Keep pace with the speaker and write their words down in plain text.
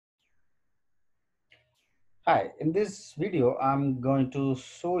Hi, in this video, I'm going to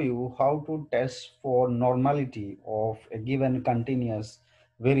show you how to test for normality of a given continuous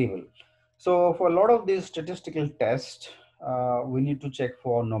variable. So for a lot of these statistical tests, we need to check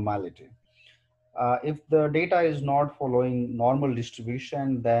for normality. If the data is not following normal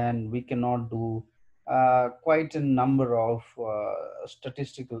distribution, then we cannot do quite a number of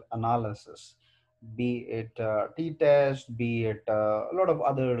statistical analysis, be it t-test, be it a lot of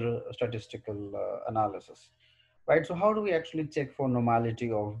other statistical analysis, right? So how do we actually check for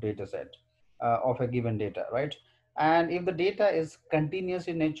normality of data set of a given data, right? And if the data is continuous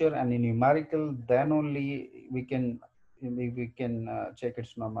in nature and in numerical, then only we can check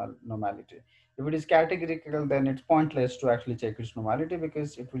its normality. If it is categorical, then it's pointless to actually check its normality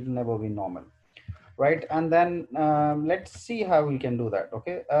because it will never be normal, right? And then let's see how we can do that.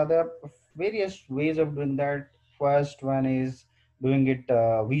 Okay, there are various ways of doing that. First one is doing it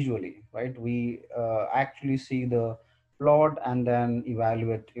visually, right? We actually see the plot and then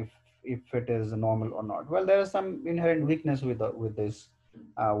evaluate if it is normal or not. Well, there is some inherent weakness with this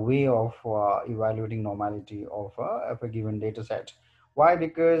way of evaluating normality of a given data set. Why?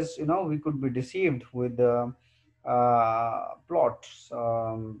 Because we could be deceived with the plots,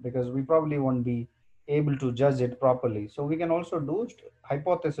 because we probably won't be able to judge it properly. So we can also do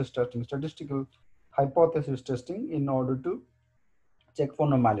hypothesis testing, statistical hypothesis testing, in order to check for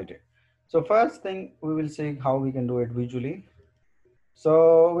normality. So first thing, we will see how we can do it visually.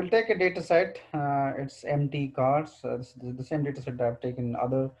 So we'll take a data set. It's empty cars. This is the same data set I've taken in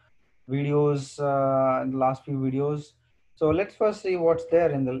other videos, in the last few videos. So let's first see what's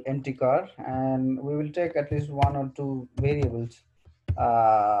there in the empty car, and we will take at least one or two variables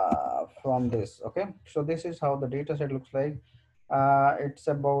from this. Okay, so this is how the data set looks like. It's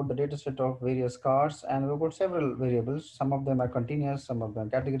about the data set of various cars, and we've got several variables. Some of them are continuous, some of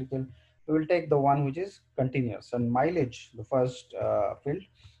them categorical. We will take the one which is continuous. And mileage, the first field,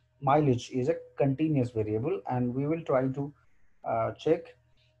 mileage is a continuous variable, and we will try to check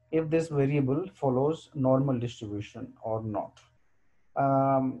if this variable follows normal distribution or not.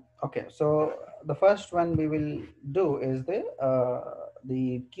 Okay, so the first one we will do is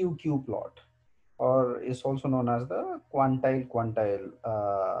the QQ plot, or is also known as the quantile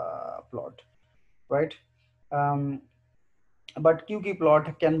plot, right? Um, but QQ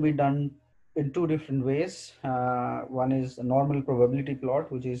plot can be done in two different ways. One is a normal probability plot,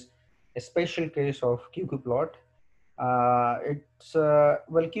 which is a special case of QQ plot. Well,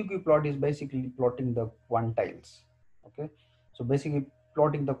 QQ plot is basically plotting the quantiles. Okay, so basically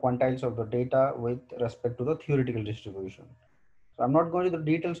plotting the quantiles of the data with respect to the theoretical distribution. So I'm not going to the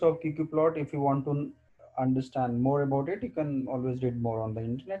details of QQ plot. If you want to understand more about it, you can always read more on the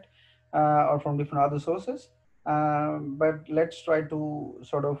internet or from different other sources. But let's try to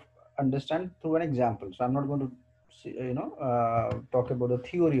sort of understand through an example. So I'm not going to talk about the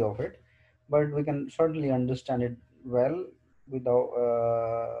theory of it, but we can certainly understand it well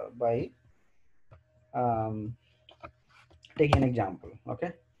without by um, taking an example.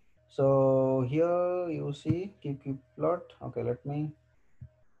 Okay, so here you see QQ plot. Okay, let me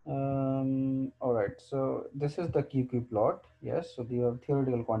all right, so this is the QQ plot. Yes, so you have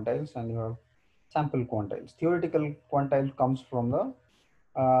theoretical quantiles and you have sample quantiles. Theoretical quantile comes from the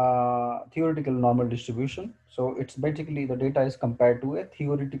theoretical normal distribution. So it's basically the data is compared to a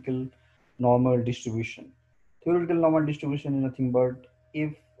theoretical normal distribution. Theoretical normal distribution is nothing but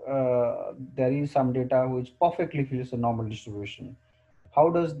if there is some data which perfectly fits a normal distribution, how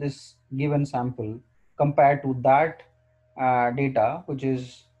does this given sample compare to that data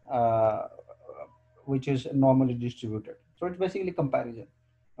uh, which is normally distributed? So it's basically comparison.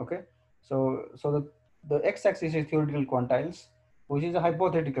 Okay, so the x-axis is theoretical quantiles, which is a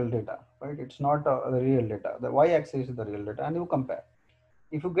hypothetical data, right? It's not the real data. The y-axis is the real data, and you compare.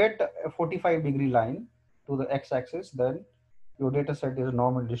 If you get a 45-degree line to the x-axis, then your data set is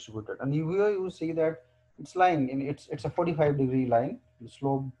normally distributed. And here you see that it's lying in it's a 45-degree line. The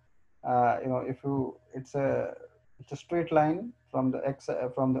slope, if you it's a straight line from the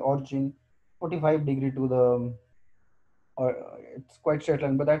from the origin, 45 degree to the, or it's quite straight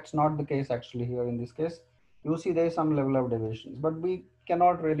line, but that's not the case actually here in this case. You see there is some level of deviations, but we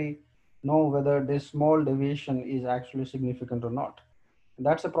cannot really know whether this small deviation is actually significant or not.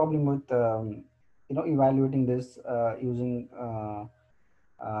 That's a problem with evaluating this using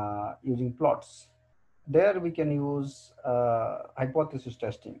plots. There we can use hypothesis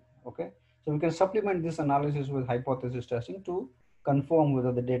testing. Okay, so we can supplement this analysis with hypothesis testing to confirm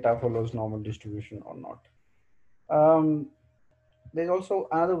whether the data follows normal distribution or not. um, there's also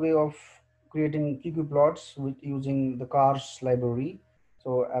another way of creating QQ plots with using the cars library.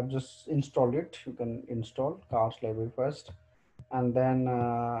 So I've just installed it. You can install cars library first, and then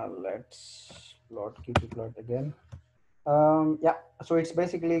let's plot ttplot again. Yeah, so it's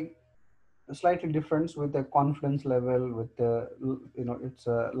basically slightly different with the confidence level, with the, it's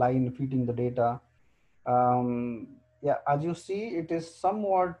a line feeding the data. Yeah, as you see, it is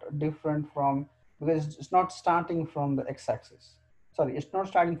somewhat different from, because it's not starting from the x-axis. Sorry, it's not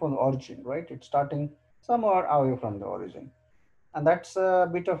starting from the origin, right? It's starting somewhere away from the origin, and that's a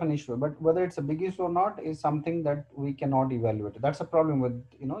bit of an issue. But whether it's a big issue or not is something that we cannot evaluate. That's a problem with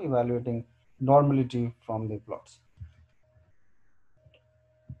evaluating normality from the plots.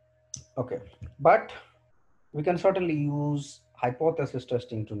 Okay, but we can certainly use hypothesis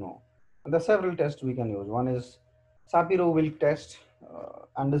testing to know. And there are several tests we can use. One is Shapiro Wilk test,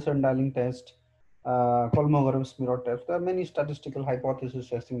 Anderson-Darling test, Kolmogorov Sminrov test. There are many statistical hypothesis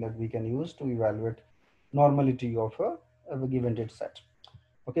testing that we can use to evaluate normality of a given data set.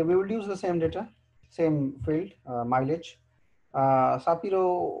 Okay, we will use the same data, same field, mileage.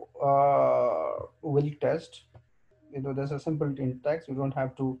 Shapiro Wilk test, there's a simple syntax. You don't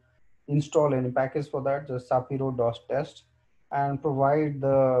have to install any package for that. Just Shapiro.test and provide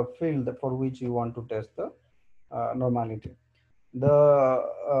the field for which you want to test the normality. The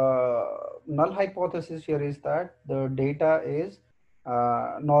null hypothesis here is that the data is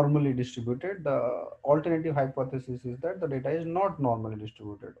normally distributed. The alternative hypothesis is that the data is not normally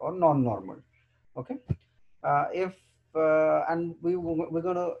distributed or non-normal. Okay, if and we're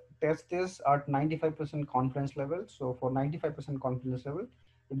going to test this at 95% confidence level. So for 95% confidence level,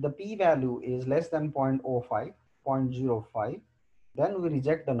 if the p-value is less than 0.05, 0.05, then we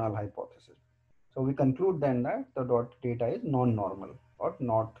reject the null hypothesis. So we conclude then that the data is non-normal or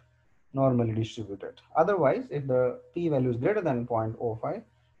not normally distributed. Otherwise, if the p-value is greater than 0.05,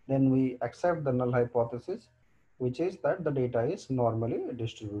 then we accept the null hypothesis, which is that the data is normally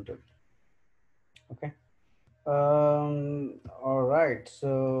distributed. Okay. All right,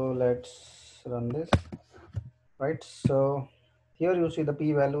 so let's run this. Right, so here you see the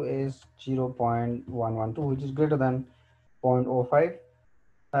p-value is 0.112, which is greater than 0.05.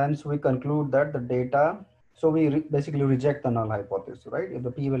 Hence, we conclude that the data, so we basically reject the null hypothesis, right? If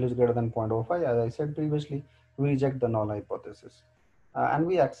the p-value is greater than 0.05, as I said previously, we reject the null hypothesis. And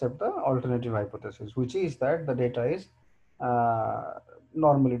we accept the alternative hypothesis, which is that the data is uh,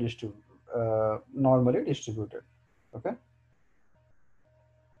 normally distributed. Okay.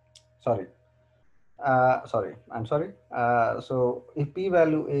 Sorry. I'm sorry. So if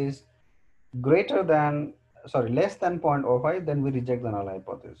p-value is greater than, sorry, less than 0.05, then we reject the null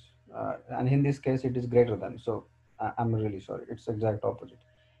hypothesis. And in this case, it is greater than. So I'm really sorry. It's exact opposite.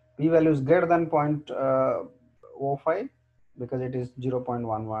 P-value is greater than 0.05 because it is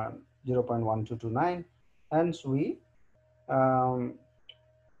 0.11, 0.1229. Hence, um,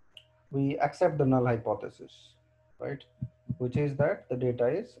 we accept the null hypothesis, right? Which is that the data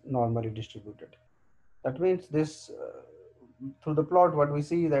is normally distributed. That means this, through the plot, what we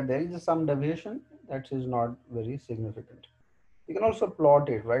see that there is some deviation that is not very significant. You can also plot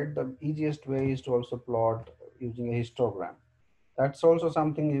it, right? The easiest way is to also plot using a histogram. That's also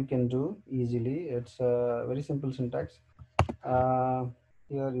something you can do easily. It's a very simple syntax. Uh,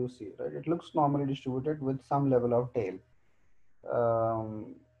 Here you see, right? It looks normally distributed with some level of tail,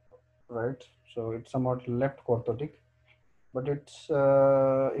 right? So it's somewhat left orthotic, but it's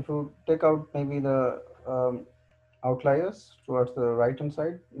if you take out maybe the outliers towards the right hand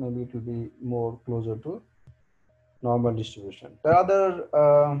side, maybe it will be more closer to normal distribution. There are other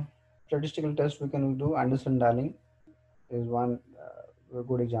statistical tests we can do. Anderson-Darling is one a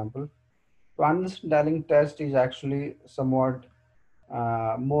good example. So Anderson-Darling test is actually somewhat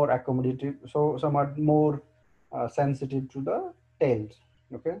more accommodative, so somewhat more sensitive to the tails.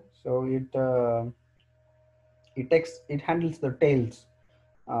 Okay, so it handles the tails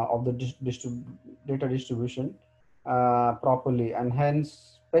of the data distribution properly, and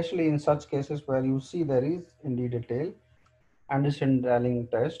hence, especially in such cases where you see there is indeed a tail, Anderson-Darling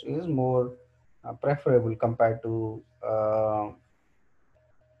test is more preferable compared to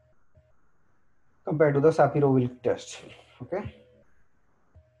the Shapiro-Wilk test. Okay,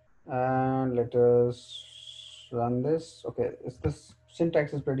 and let us run this. Okay, this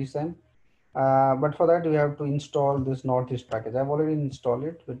syntax is pretty same. But for that, we have to install this Northeast package. I've already installed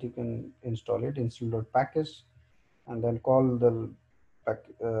it, but you can install it, install.package, and then call the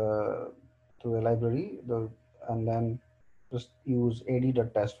to the library, and then just use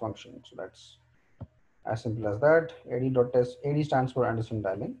ad.test function. So that's as simple as that. Ad.test, ad stands for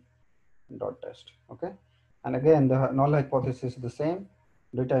Anderson-Darling dot test. Okay, and again, the null hypothesis is the same.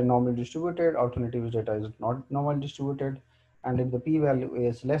 Data is normally distributed. Alternative is data is not normally distributed. And if the p-value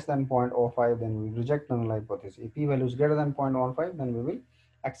is less than 0.05, then we reject the null hypothesis. If p-value is greater than 0.15, then we will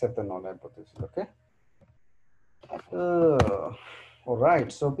accept the null hypothesis. Okay. All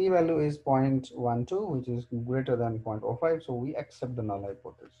right. So p-value is 0.12, which is greater than 0.05. So we accept the null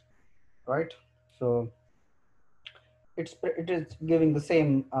hypothesis, right? So it is giving the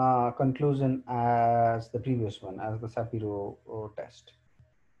same conclusion as the previous one, as the Shapiro test.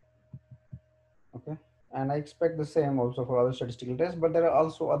 Okay. And I expect the same also for other statistical tests, but there are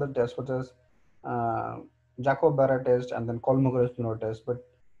also other tests such as uh, Jacob-Barra test and then Kolmogorov Sminrov test. But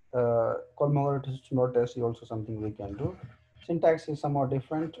Kolmogorov Sminrov test is also something we can do. Syntax is somewhat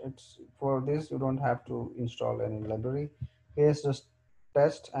different. It's for this you don't have to install any library. Here's just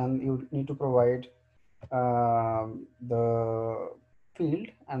test, and you need to provide the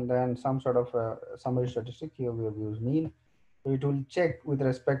field and then some sort of a summary statistic. Here we have used mean. So it will check with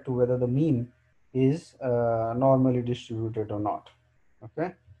respect to whether the mean is normally distributed or not.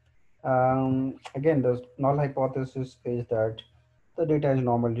 Okay. Again, the null hypothesis is that the data is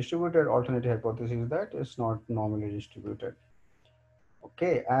normally distributed. Alternative hypothesis is that it's not normally distributed.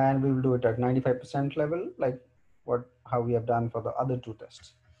 Okay, and we will do it at 95% level, like how we have done for the other two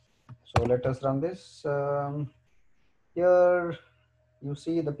tests. So let us run this. Here you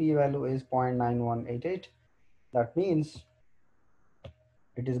see the p-value is 0.9188. That means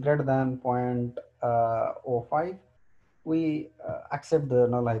it is greater than 0.05. We accept the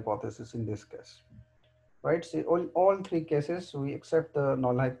null hypothesis in this case, right? So all three cases we accept the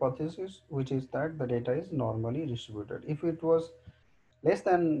null hypothesis, which is that the data is normally distributed. If it was less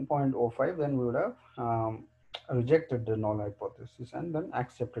than 0.05, then we would have rejected the null hypothesis and then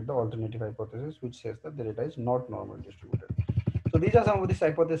accepted the alternative hypothesis, which says that the data is not normally distributed. So these are some of the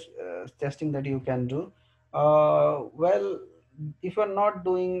hypothesis testing that you can do. Well, if you're not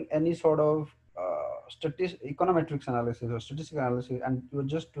doing any sort of econometrics analysis or statistical analysis, and you're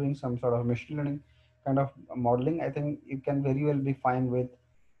just doing some sort of machine learning kind of modeling, I think you can very well be fine with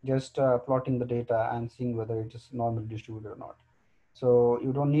just plotting the data and seeing whether it is normally distributed or not. So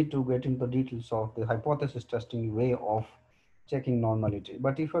you don't need to get into the details of the hypothesis testing way of checking normality.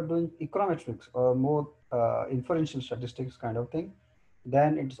 But if you're doing econometrics or more inferential statistics kind of thing,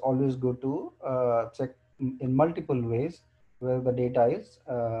 then it's always good to check in multiple ways whether the data is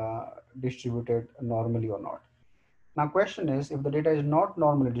distributed normally or not. Now, question is, if the data is not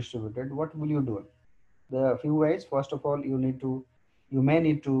normally distributed, what will you do? There are a few ways. First of all, you may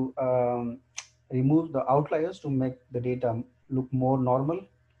need to remove the outliers to make the data look more normal.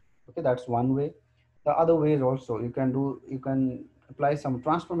 Okay, that's one way. The other way is also you can apply some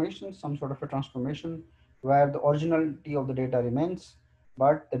transformation, some sort of a transformation where the originality of the data remains,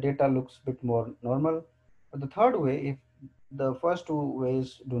 but the data looks a bit more normal. But the third way, if the first two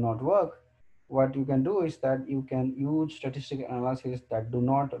ways do not work, what you can do is that you can use statistical analysis that do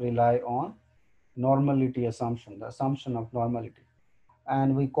not rely on normality assumption, the assumption of normality.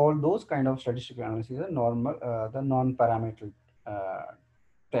 And we call those kind of statistical analysis the non-parametric uh,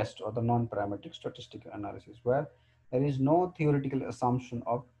 test or the non-parametric statistical analysis, where there is no theoretical assumption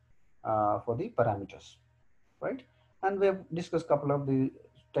of for the parameters, right? And we have discussed a couple of the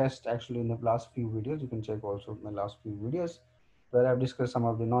tests actually in the last few videos. You can check also my last few videos where I've discussed some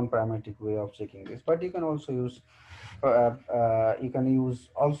of the non-parametric way of checking this. But you can use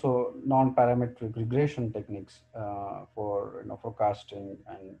also non-parametric regression techniques for forecasting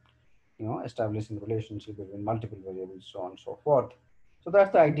and establishing relationship between multiple variables, so on and so forth. So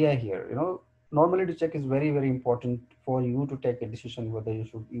that's the idea here. Normality check is very, very important for you to take a decision whether you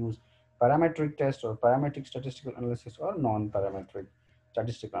should use parametric test or parametric statistical analysis or non-parametric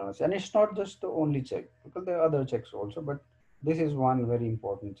statistical analysis. And it's not just the only check, because there are other checks also, but this is one very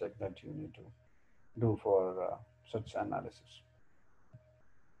important check that you need to do for such analysis.